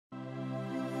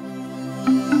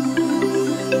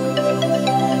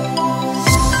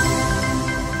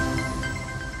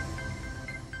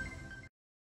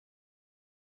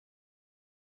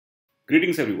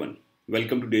Greetings everyone.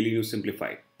 Welcome to Daily News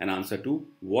Simplified, an answer to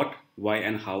what, why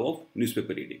and how of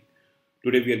newspaper reading.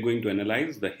 Today we are going to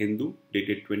analyze the Hindu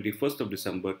dated 21st of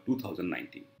December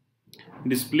 2019.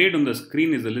 Displayed on the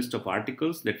screen is a list of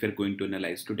articles that we are going to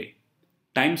analyze today.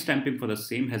 Timestamping for the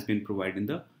same has been provided in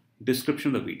the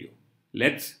description of the video.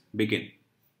 Let's begin.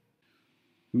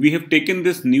 We have taken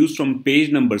this news from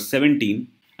page number 17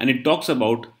 and it talks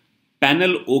about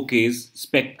Panel OK's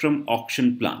Spectrum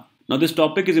Auction Plan. Now this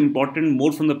topic is important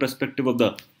more from the perspective of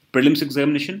the prelims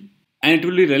examination and it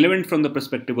will be relevant from the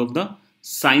perspective of the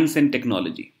science and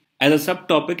technology. As a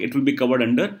subtopic, it will be covered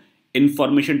under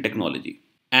information technology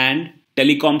and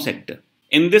telecom sector.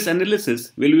 In this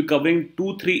analysis, we will be covering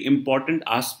 2-3 important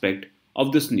aspects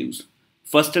of this news.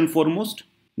 First and foremost,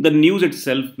 the news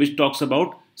itself, which talks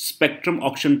about Spectrum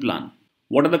Auction Plan.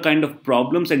 What are the kind of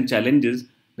problems and challenges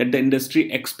that the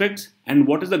industry expects and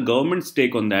what is the government's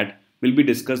take on that will be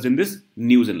discussed in this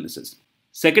news analysis.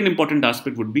 Second important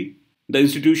aspect would be the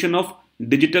institution of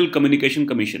Digital Communication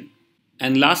Commission.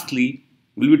 And lastly,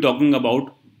 we'll be talking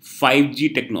about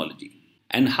 5G technology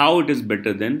and how it is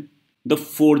better than the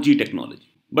 4G technology.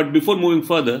 But before moving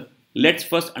further, let's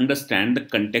first understand the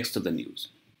context of the news.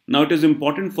 Now it is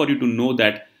important for you to know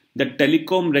that the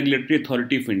Telecom Regulatory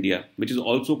Authority of India, which is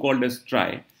also called as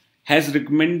TRAI, has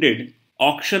recommended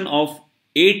auction of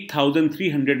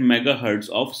 8,300 megahertz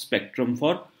of spectrum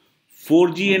for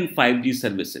 4G and 5G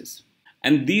services.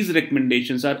 And these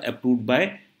recommendations are approved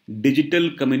by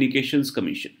Digital Communications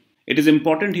Commission. It is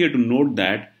important here to note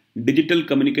that Digital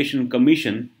Communication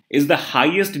Commission is the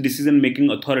highest decision-making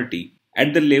authority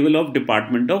at the level of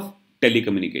Department of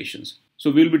Telecommunications.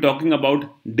 So we will be talking about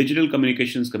Digital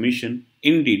Communications Commission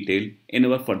in detail in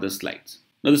our further slides.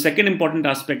 Now the second important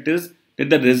aspect is that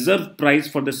the reserve price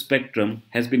for the spectrum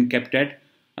has been kept at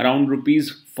around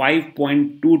rupees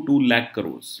 5.22 lakh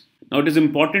crores. Now it is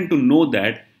important to know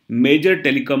that major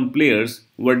telecom players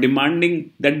were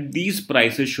demanding that these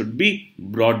prices should be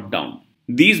brought down.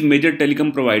 These major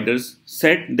telecom providers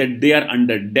said that they are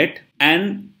under debt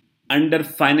and under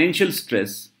financial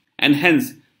stress and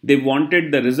hence they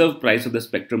wanted the reserve price of the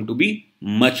spectrum to be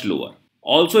much lower.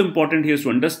 Also important here is to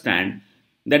understand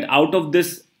that out of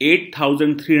this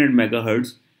 8,300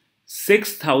 megahertz,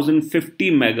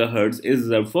 6,050 megahertz is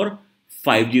reserved for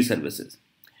 5G services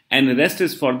and the rest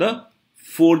is for the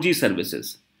 4G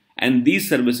services, and these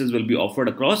services will be offered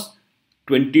across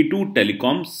 22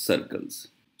 telecom circles.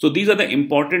 So these are the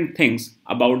important things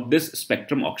about this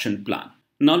spectrum auction plan.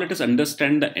 Now let us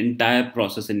understand the entire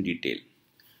process in detail.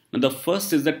 Now the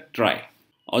first is the TRAI,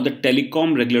 or the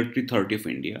Telecom Regulatory Authority of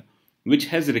India, which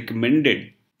has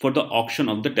recommended for the auction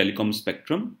of the telecom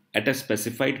spectrum at a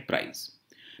specified price.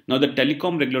 Now the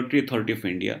Telecom Regulatory Authority of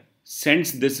India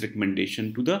sends this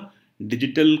recommendation to the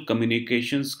Digital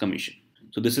Communications Commission.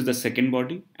 So this is the second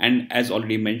body, and as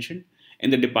already mentioned, in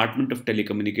the Department of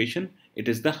Telecommunication, it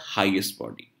is the highest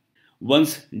body.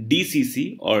 Once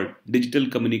DCC or Digital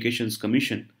Communications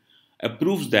Commission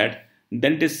approves that,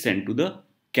 then it is sent to the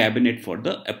Cabinet for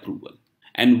the approval.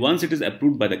 And once it is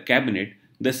approved by the Cabinet,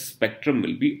 the spectrum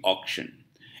will be auctioned.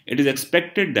 It is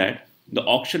expected that the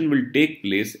auction will take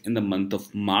place in the month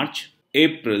of March,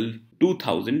 April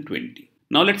 2020.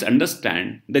 Now let's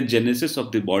understand the genesis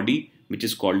of the body which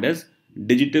is called as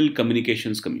Digital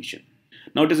Communications Commission.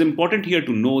 Now it is important here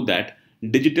to know that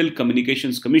Digital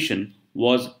Communications Commission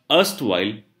was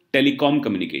erstwhile Telecom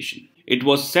Communication. It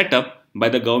was set up by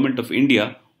the Government of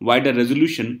India via a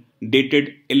resolution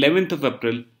dated 11th of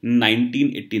April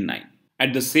 1989.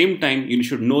 At the same time, you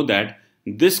should know that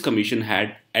this commission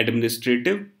had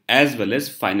administrative as well as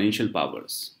financial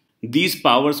powers. These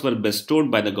powers were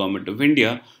bestowed by the Government of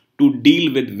India to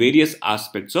deal with various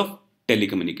aspects of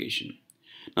telecommunication.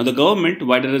 Now the government,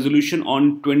 via a resolution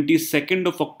on 22nd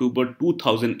of October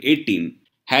 2018,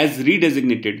 has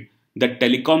redesignated the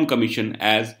Telecom Commission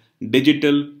as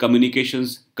Digital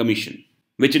Communications Commission,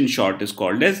 which in short is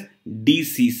called as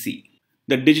DCC.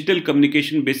 The Digital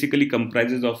Communication basically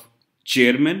comprises of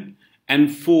chairman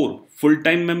and 4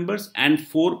 full-time members and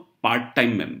 4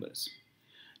 part-time members.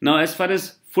 Now as far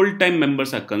as full-time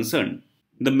members are concerned,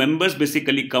 the members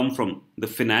basically come from the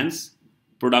finance,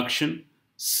 production,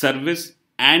 service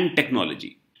and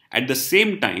technology. At the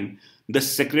same time, the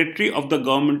Secretary of the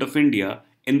Government of India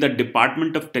in the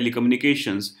Department of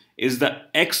Telecommunications is the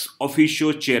ex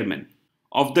officio chairman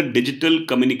of the Digital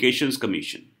Communications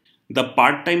Commission. The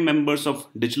part-time members of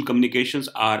Digital Communications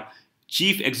are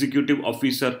Chief Executive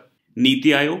Officer Niti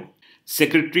Aayog,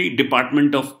 Secretary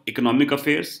Department of Economic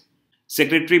Affairs,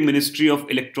 Secretary Ministry of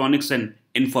Electronics and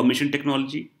Information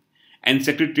Technology, and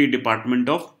Secretary Department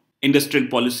of Industrial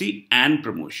Policy and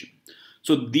Promotion.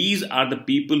 So these are the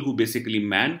people who basically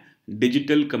man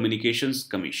Digital Communications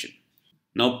Commission.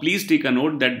 Now please take a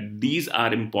note that these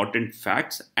are important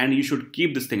facts and you should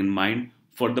keep this thing in mind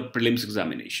for the prelims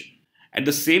examination. At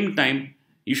the same time,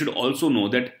 you should also know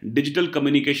that Digital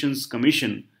Communications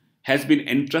Commission has been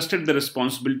entrusted the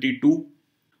responsibility to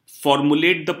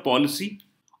formulate the policy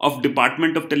of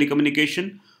Department of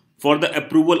Telecommunication for the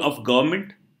approval of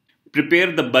government,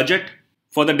 prepare the budget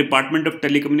for the Department of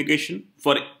Telecommunication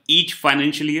for each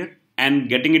financial year and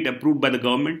getting it approved by the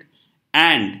government,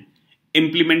 and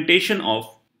implementation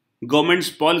of government's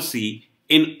policy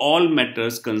in all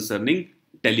matters concerning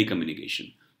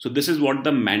telecommunication. So this is what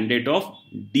the mandate of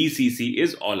DCC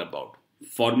is all about.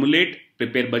 Formulate,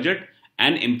 prepare budget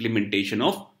and implementation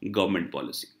of government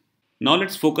policy. Now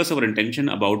let's focus our attention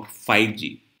about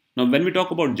 5G. Now when we talk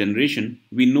about generation,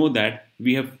 we know that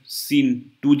we have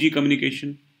seen 2G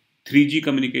communication, 3G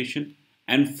communication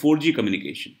and 4G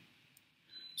communication.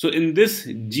 So in this,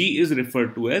 G is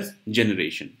referred to as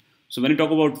generation. So when we talk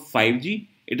about 5G,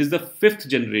 it is the 5th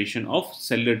generation of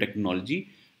cellular technology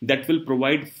that will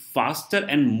provide faster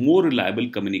and more reliable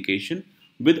communication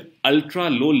with ultra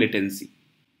low latency.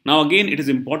 Now again, it is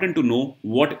important to know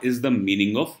what is the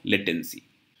meaning of latency.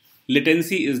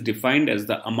 Latency is defined as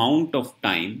the amount of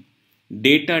time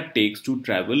data takes to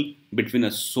travel between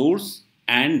a source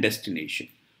and destination.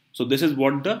 So this is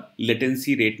what the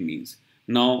latency rate means.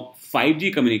 Now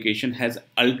 5G communication has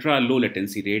ultra low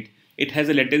latency rate. It has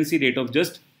a latency rate of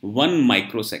just 1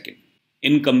 microsecond.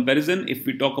 In comparison, if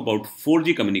we talk about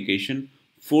 4G communication,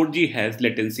 4G has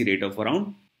latency rate of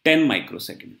around 10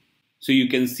 microsecond. So you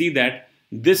can see that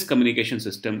this communication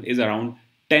system is around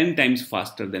 10 times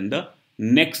faster than the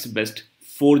next best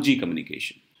 4G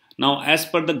communication. Now as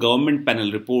per the government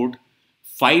panel report,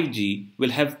 5G will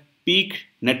have peak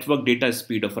network data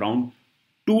speed of around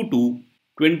 2 to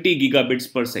 20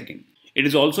 gigabits per second. It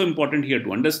is also important here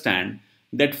to understand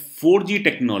that 4G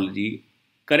technology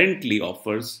currently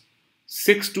offers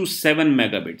 6 to 7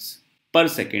 megabits per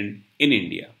second in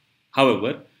India.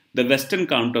 However, the Western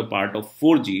counterpart of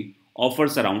 4G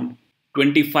offers around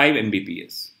 25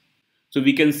 Mbps. So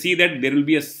we can see that there will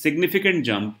be a significant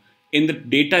jump in the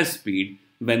data speed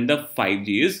when the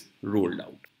 5G is rolled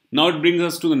out. Now it brings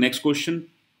us to the next question.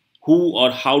 Who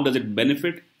or how does it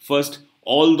benefit? First,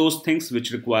 all those things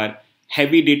which require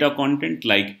heavy data content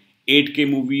like 8K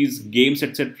movies, games,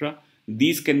 etc.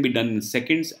 These can be done in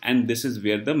seconds and this is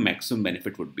where the maximum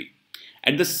benefit would be.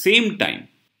 At the same time,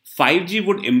 5G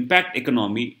would impact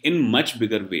economy in much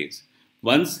bigger ways.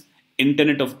 Once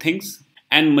Internet of Things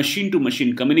and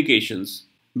machine-to-machine communications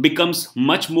becomes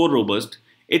much more robust,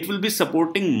 it will be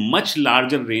supporting much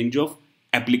larger range of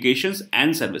applications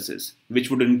and services, which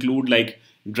would include like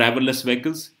driverless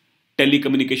vehicles,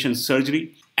 telecommunication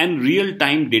surgery, and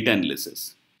real-time data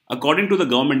analysis. According to the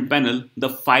government panel, the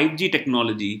 5G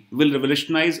technology will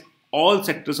revolutionize all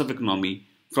sectors of economy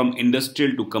from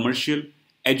industrial to commercial,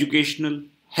 educational,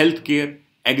 healthcare,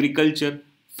 agriculture,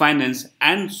 finance,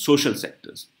 and social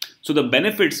sectors. So the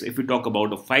benefits, if we talk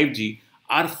about of 5G,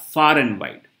 are far and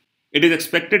wide. It is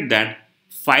expected that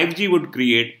 5G would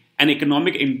create an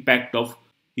economic impact of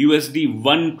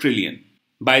 $1 trillion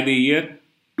by the year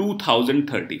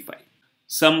 2035.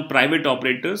 Some private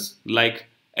operators like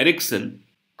Ericsson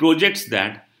projects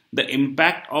that the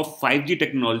impact of 5G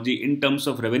technology in terms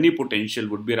of revenue potential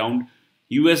would be around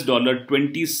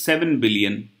 $27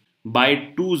 billion by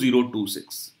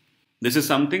 2026. This is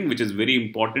something which is very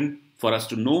important for us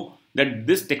to know, that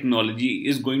this technology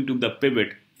is going to be the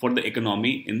pivot for the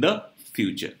economy in the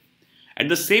future. At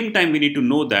the same time, we need to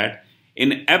know that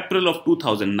in April of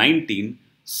 2019,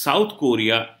 South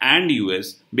Korea and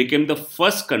US became the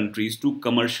first countries to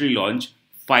commercially launch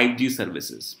 5G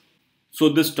services. So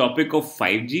this topic of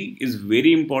 5G is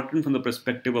very important from the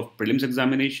perspective of prelims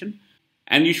examination,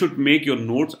 and you should make your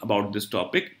notes about this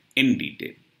topic in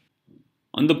detail.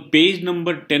 On the page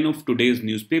number 10 of today's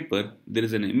newspaper, there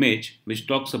is an image which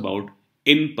talks about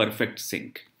imperfect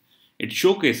sync. It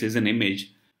showcases an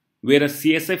image where a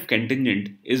CSF contingent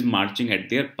is marching at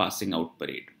their passing out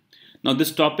parade. Now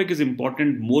this topic is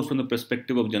important more from the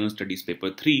perspective of General Studies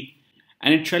paper 3,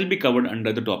 and it shall be covered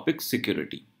under the topic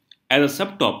security. As a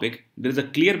subtopic, there is a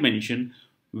clear mention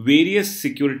various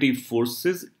security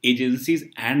forces, agencies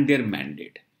and their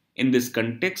mandate. In this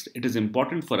context, it is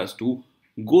important for us to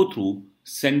go through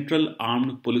Central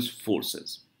Armed Police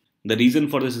Forces. The reason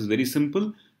for this is very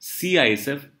simple.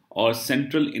 CISF or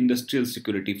Central Industrial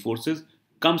Security Forces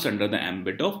comes under the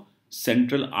ambit of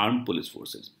Central Armed Police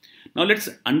Forces. Now let's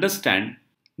understand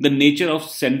the nature of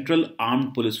Central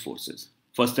Armed Police Forces.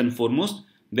 First and foremost,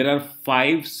 there are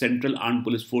 5 Central Armed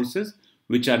Police Forces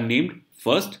which are named.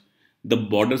 First, the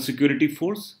Border Security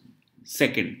Force.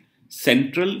 Second,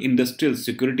 Central Industrial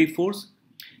Security Force.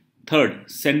 Third,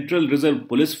 Central Reserve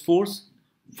Police Force.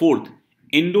 Fourth,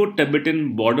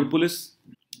 Indo-Tibetan Border Police.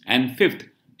 And fifth,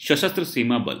 Sashastra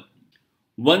Seema Bal.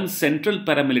 One Central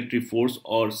Paramilitary Force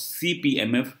or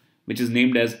CPMF, which is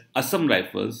named as Assam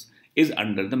Rifles, is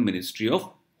under the Ministry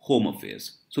of Home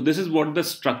Affairs. So this is what the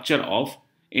structure of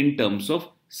in terms of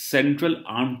Central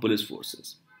Armed Police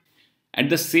Forces. At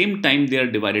the same time, they are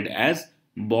divided as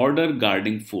Border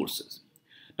Guarding Forces.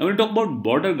 Now when we talk about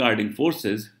Border Guarding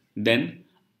Forces, then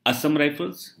Assam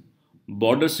Rifles,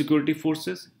 Border Security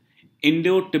Forces,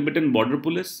 Indo-Tibetan Border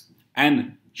Police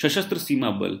and Sashastra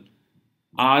Seema Bal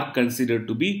are considered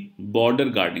to be border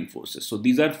guarding forces. So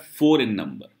these are 4 in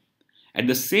number. At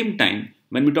the same time,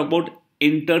 when we talk about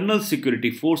internal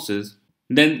security forces,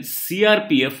 then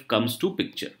CRPF comes to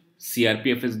picture.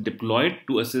 CRPF is deployed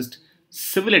to assist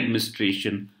civil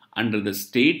administration under the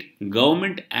state,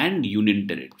 government and union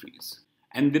territories.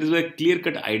 And there is a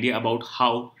clear-cut idea about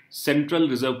how Central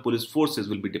Reserve Police Forces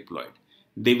will be deployed.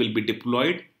 They will be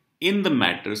deployed in the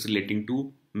matters relating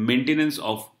to maintenance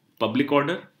of public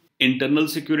order, internal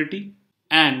security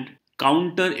and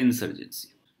counter-insurgency.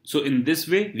 So in this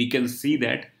way, we can see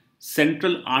that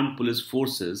Central Armed Police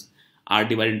Forces are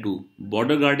divided into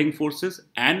border guarding forces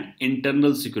and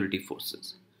internal security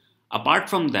forces. Apart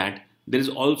from that, there is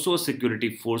also a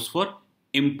security force for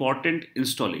important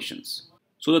installations.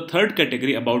 So the third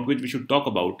category about which we should talk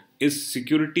about is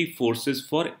security forces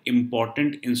for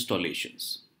important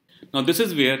installations. Now this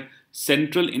is where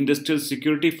Central Industrial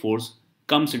Security Force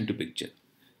comes into picture.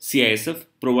 CISF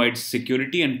provides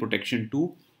security and protection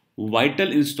to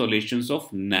vital installations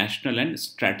of national and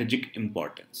strategic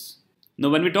importance. Now,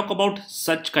 when we talk about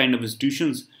such kind of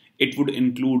institutions, it would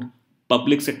include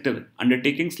public sector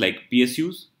undertakings like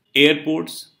PSUs,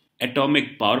 airports,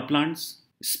 atomic power plants,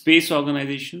 space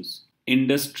organizations,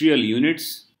 industrial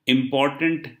units,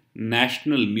 important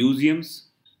national museums,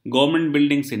 government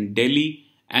buildings in Delhi,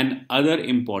 and other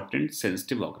important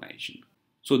sensitive organizations.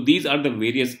 So these are the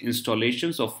various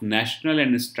installations of national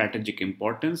and strategic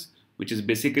importance, which is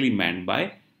basically manned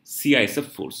by CISF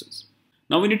forces.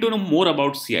 Now we need to know more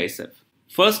about CISF.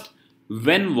 First,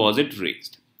 when was it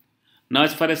raised? Now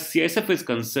as far as CISF is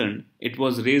concerned, it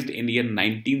was raised in year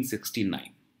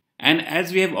 1969. And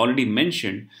as we have already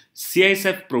mentioned,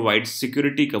 CISF provides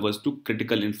security covers to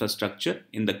critical infrastructure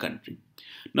in the country.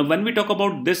 Now when we talk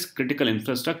about this critical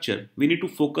infrastructure, we need to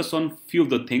focus on few of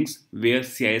the things where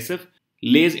CISF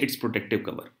lays its protective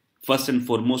cover. First and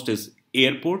foremost is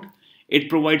airport. It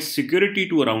provides security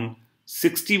to around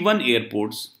 61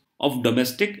 airports of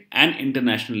domestic and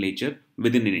international nature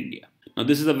within India. Now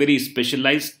this is a very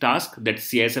specialized task that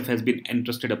CISF has been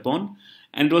entrusted upon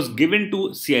and was given to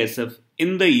CISF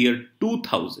in the year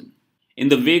 2000 in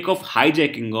the wake of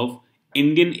hijacking of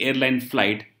Indian airline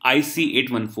flight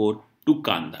IC814 to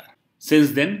Kandahar.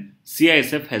 Since then,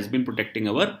 CISF has been protecting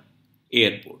our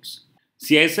airports.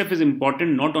 CISF is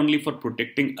important not only for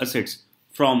protecting assets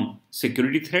from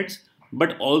security threats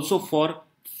but also for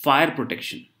fire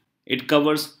protection. It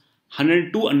covers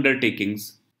 102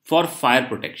 undertakings for fire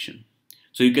protection.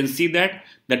 So you can see that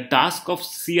the task of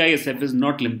CISF is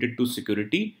not limited to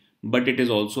security, but it is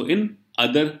also in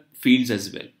other fields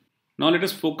as well. Now let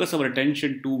us focus our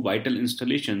attention to vital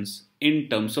installations in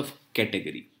terms of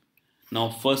category. Now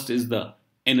first is the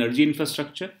energy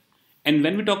infrastructure. And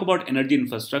when we talk about energy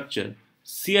infrastructure,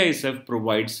 CISF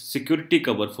provides security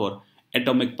cover for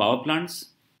atomic power plants,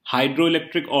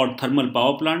 hydroelectric or thermal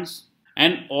power plants,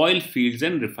 and oil fields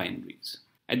and refineries.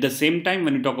 At the same time,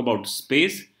 when we talk about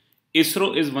space,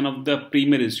 ISRO is one of the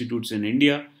premier institutes in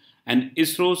India, and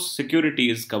ISRO's security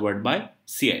is covered by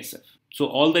CISF. So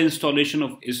all the installation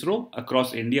of ISRO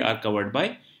across India are covered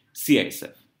by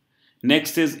CISF.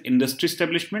 Next is industry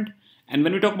establishment. And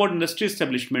when we talk about industry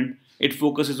establishment, it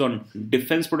focuses on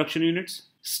defense production units,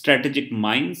 strategic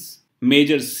mines,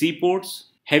 major seaports,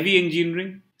 heavy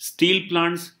engineering, steel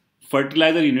plants,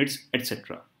 fertilizer units,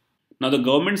 etc. Now the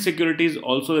government security is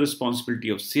also the responsibility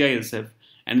of CISF,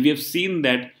 and we have seen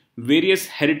that various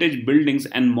heritage buildings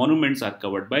and monuments are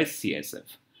covered by CISF.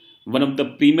 One of the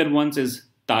premier ones is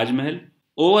Taj Mahal.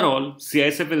 Overall,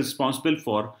 CISF is responsible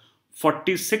for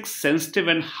 46 sensitive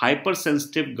and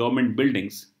hypersensitive government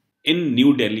buildings in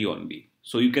New Delhi only.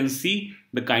 So you can see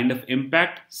the kind of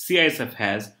impact CISF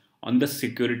has on the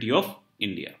security of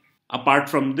India. Apart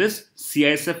from this,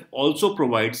 CISF also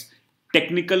provides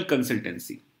technical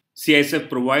consultancy. CISF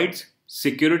provides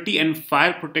security and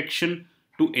fire protection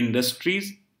to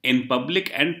industries in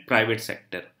public and private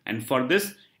sector. And for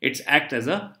this, it acts as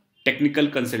a technical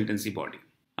consultancy body.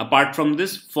 Apart from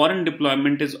this, foreign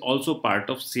deployment is also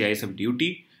part of CISF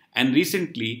duty, and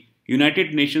recently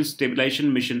United Nations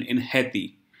Stabilization Mission in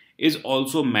Haiti is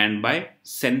also manned by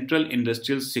Central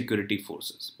Industrial Security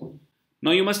Forces.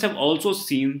 Now you must have also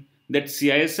seen that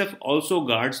CISF also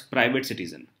guards private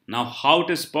citizens. Now how it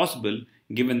is possible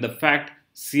given the fact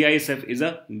CISF is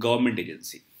a government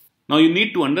agency? Now you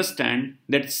need to understand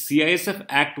that CISF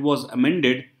Act was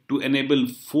amended to enable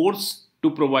force to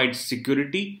provide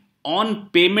security on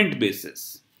payment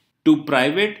basis to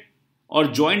private or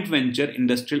joint venture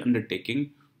industrial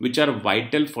undertaking which are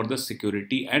vital for the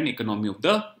security and economy of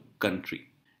the country.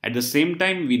 At the same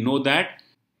time, we know that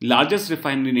largest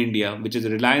refinery in India, which is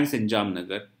Reliance in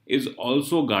Jamnagar, is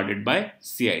also guarded by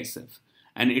CISF,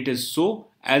 and it is so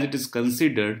as it is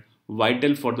considered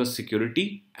vital for the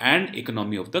security and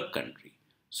economy of the country.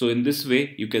 So in this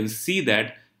way, you can see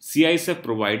that CISF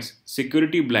provides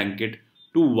security blanket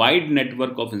to wide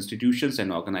network of institutions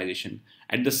and organizations.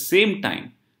 At the same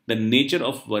time, the nature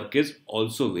of work is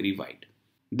also very wide.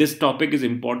 This topic is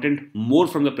important more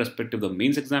from the perspective of the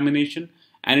mains examination,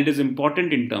 and it is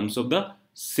important in terms of the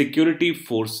security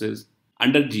forces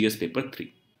under GS paper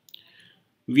 3.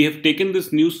 We have taken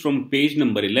this news from page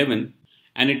number 11,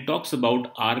 and it talks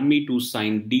about Army to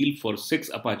sign deal for 6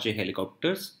 Apache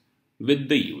helicopters with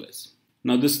the US.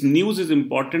 Now this news is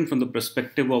important from the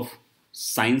perspective of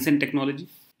science and technology,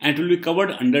 and it will be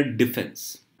covered under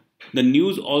defense. The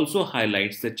news also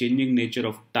highlights the changing nature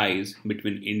of ties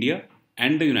between India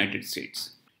and the United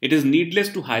States. It is needless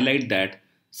to highlight that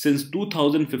since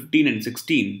 2015 and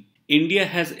 16, India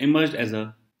has emerged as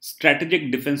a strategic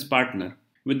defense partner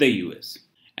with the US.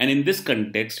 And in this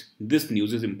context, this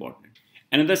news is important.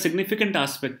 Another significant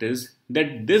aspect is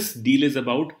that this deal is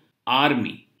about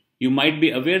Army. You might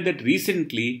be aware that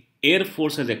recently Air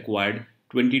Force has acquired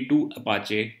 22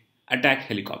 Apache attack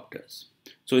helicopters.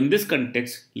 So in this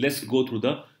context, let's go through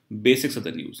the basics of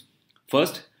the news.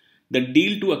 First, the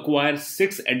deal to acquire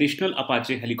 6 additional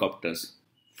Apache helicopters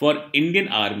for Indian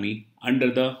Army under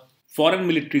the foreign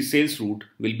military sales route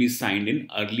will be signed in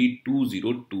early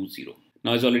 2020.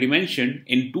 Now as already mentioned,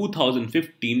 in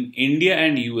 2015, India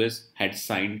and US had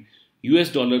signed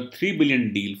 $3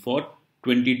 billion deal for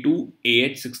 22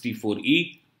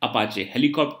 AH-64E Apache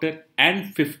helicopter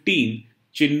and 15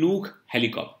 Chinook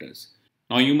helicopters.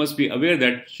 Now you must be aware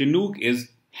that Chinook is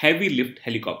heavy lift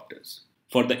helicopters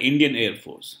for the Indian Air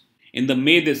Force. In the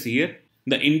May this year,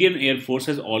 the Indian Air Force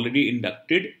has already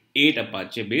inducted 8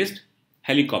 Apache based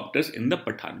helicopters in the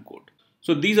Pathankot.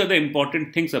 So these are the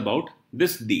important things about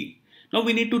this deal. Now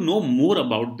we need to know more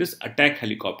about this attack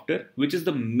helicopter, which is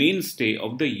the mainstay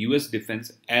of the US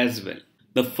defense as well.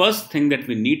 The first thing that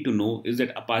we need to know is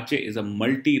that Apache is a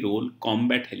multi-role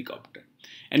combat helicopter.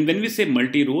 And when we say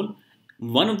multi-role,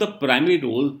 one of the primary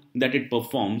roles that it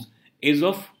performs is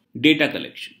of data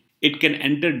collection. It can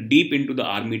enter deep into the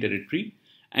Army territory,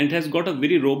 and it has got a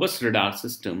very robust radar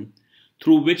system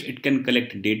through which it can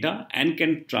collect data and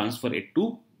can transfer it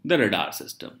to the radar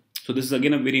system. So this is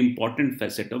again a very important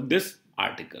facet of this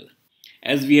article.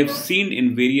 As we have seen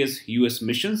in various US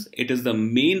missions, it is the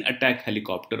main attack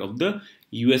helicopter of the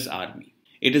US Army.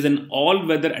 It is an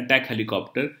all-weather attack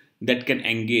helicopter that can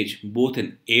engage both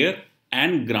in air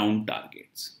and ground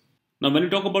targets. Now when we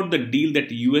talk about the deal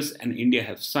that US and India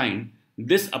have signed,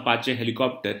 this Apache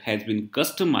helicopter has been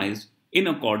customized in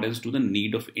accordance to the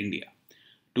need of India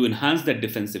to enhance their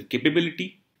defensive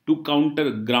capability, to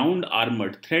counter ground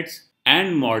armored threats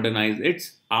and modernize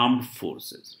its armed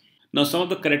forces. Now some of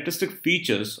the characteristic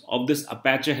features of this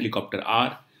Apache helicopter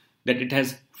are that it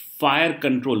has fire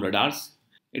control radars,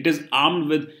 it is armed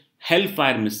with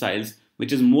Hellfire missiles,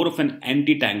 which is more of an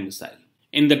anti-tank missile.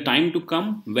 In the time to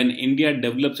come, when India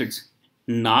develops its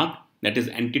Nag, that is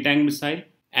anti-tank missile,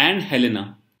 and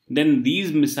Helena, then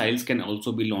these missiles can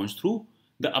also be launched through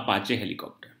the Apache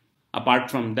helicopter. Apart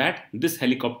from that, this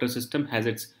helicopter system has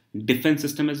its defense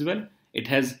system as well. It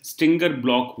has Stinger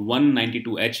Block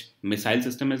 192H missile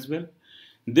system as well.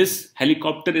 This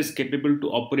helicopter is capable to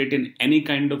operate in any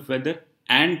kind of weather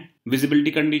and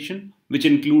visibility condition, which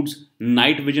includes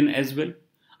night vision as well.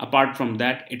 Apart from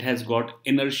that, it has got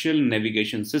inertial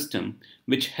navigation system,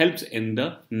 which helps in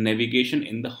the navigation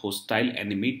in the hostile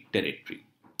enemy territory.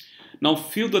 Now,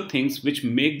 few of the things which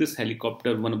make this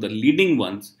helicopter one of the leading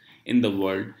ones in the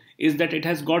world is that it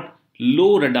has got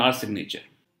low radar signature.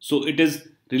 So it is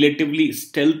relatively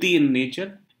stealthy in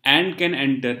nature and can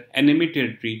enter enemy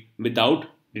territory without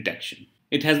detection.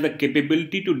 It has the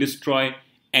capability to destroy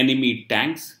enemy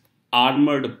tanks,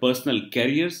 armored personal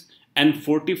carriers, and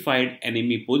fortified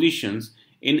enemy positions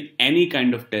in any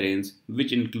kind of terrains,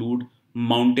 which include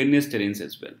mountainous terrains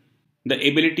as well. The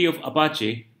ability of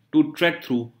Apache to trek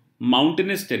through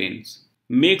mountainous terrains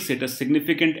makes it a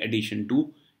significant addition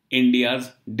to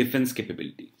India's defense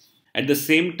capability. At the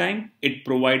same time, it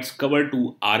provides cover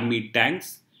to army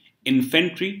tanks,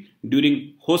 infantry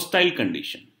during hostile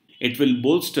condition. It will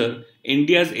bolster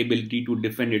India's ability to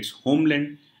defend its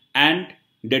homeland and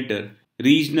deter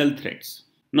regional threats.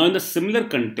 Now, in the similar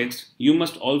context, you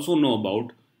must also know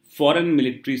about foreign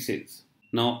military sales.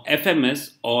 Now,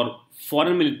 FMS or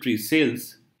foreign military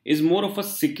sales is more of a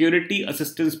security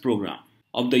assistance program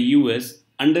of the US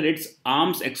under its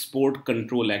Arms Export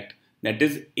Control Act, that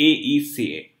is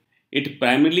AECA. It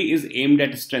primarily is aimed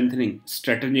at strengthening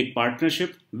strategic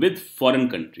partnership with foreign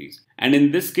countries, and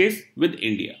in this case with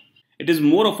India. It is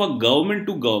more of a government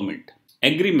to government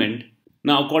agreement.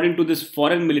 Now, according to this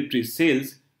foreign military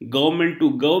sales, government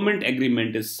to government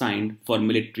agreement is signed for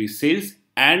military sales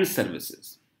and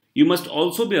services. You must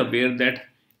also be aware that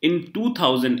in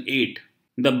 2008,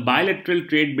 the bilateral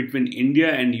trade between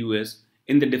India and US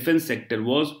in the defense sector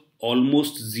was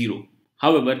almost zero.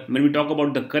 However, when we talk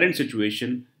about the current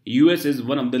situation, US is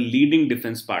one of the leading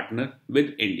defense partner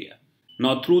with India.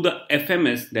 Now, through the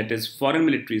FMS, that is foreign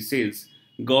military sales,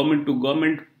 government to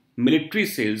government military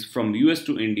sales from US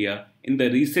to India in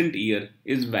the recent year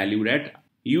is valued at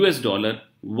US dollar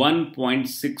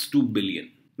 1.62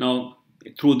 billion. Now,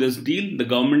 through this deal, the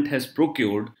government has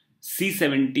procured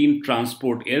C-17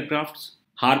 transport aircrafts,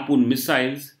 Harpoon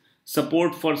missiles,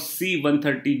 support for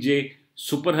C-130J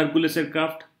Super Hercules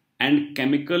aircraft, and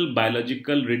chemical,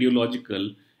 biological,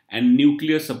 radiological, and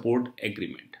nuclear support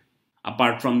agreement.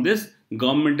 Apart from this,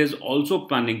 government is also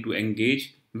planning to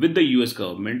engage with the US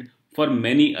government for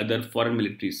many other foreign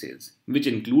military sales, which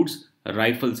includes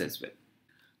rifles as well.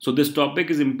 So this topic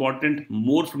is important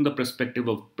more from the perspective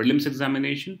of prelims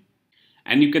examination,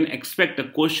 and you can expect a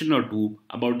question or two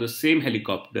about the same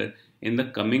helicopter in the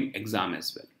coming exam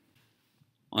as well.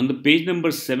 On the page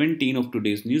number 17 of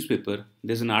today's newspaper,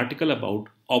 there's an article about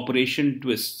Operation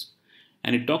Twists,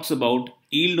 and it talks about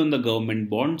yield on the government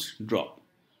bonds drop.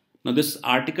 Now, this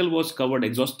article was covered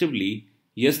exhaustively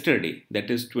yesterday,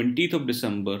 that is 20th of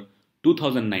December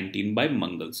 2019 by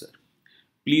Mangal sir.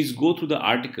 Please go through the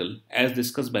article as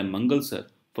discussed by Mangal sir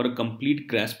for a complete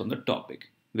grasp on the topic,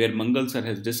 where Mangal sir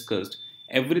has discussed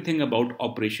everything about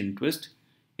Operation Twist,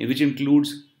 which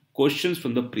includes questions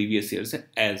from the previous years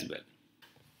as well.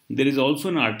 There is also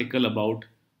an article about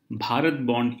Bharat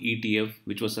Bond ETF,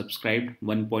 which was subscribed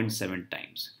 1.7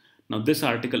 times. Now, this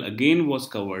article again was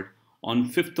covered on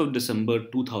 5th of December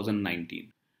 2019,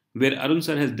 where Arun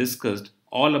sir has discussed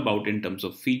all about in terms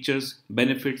of features,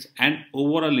 benefits, and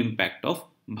overall impact of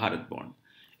Bharat Bond.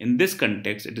 In this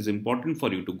context, it is important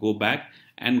for you to go back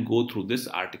and go through this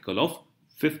article of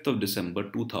 5th of December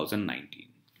 2019.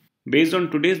 Based on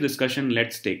today's discussion,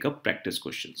 let's take up practice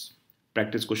questions.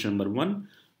 Practice question number 1.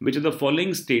 Which of the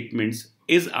following statements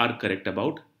are correct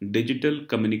about Digital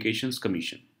Communications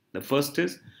Commission? The first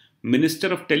is,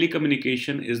 Minister of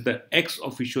Telecommunication is the ex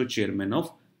officio chairman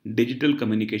of Digital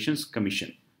Communications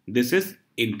Commission. This is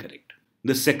incorrect.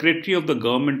 The Secretary of the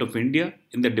Government of India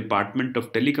in the Department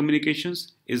of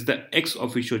Telecommunications is the ex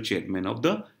officio chairman of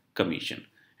the Commission,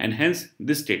 and hence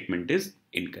this statement is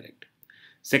incorrect.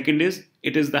 Second is,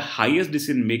 it is the highest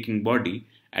decision-making body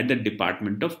at the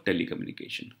Department of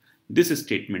Telecommunication. This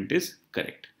statement is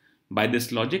correct. By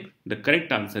this logic, the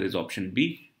correct answer is option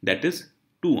B, that is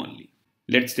 2 only.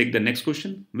 Let's take the next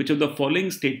question. Which of the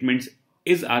following statements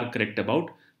are correct about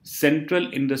Central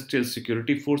Industrial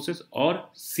Security Forces or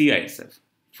CISF?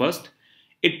 First,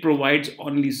 it provides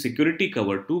only security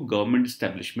cover to government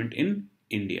establishment in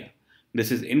India.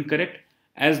 This is incorrect,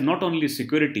 as not only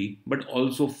security but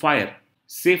also fire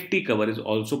safety cover is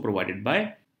also provided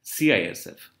by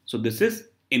CISF. So this is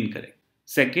incorrect.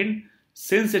 Second,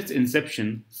 since its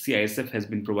inception, CISF has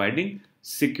been providing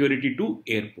security to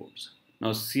airports.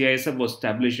 Now, CISF was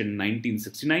established in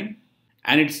 1969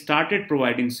 and it started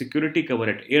providing security cover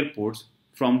at airports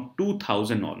from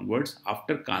 2000 onwards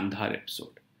after Kandahar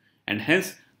episode. And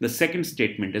hence, the second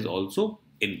statement is also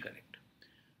incorrect.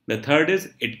 The third is,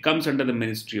 it comes under the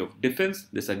Ministry of Defense.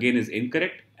 This again is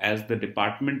incorrect, as the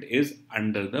department is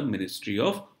under the Ministry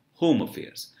of Home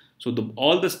Affairs. So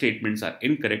all the statements are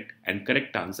incorrect, and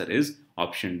correct answer is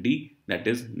option D, that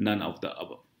is none of the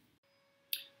above.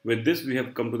 With this, we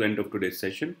have come to the end of today's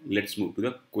session. Let's move to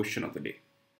the question of the day.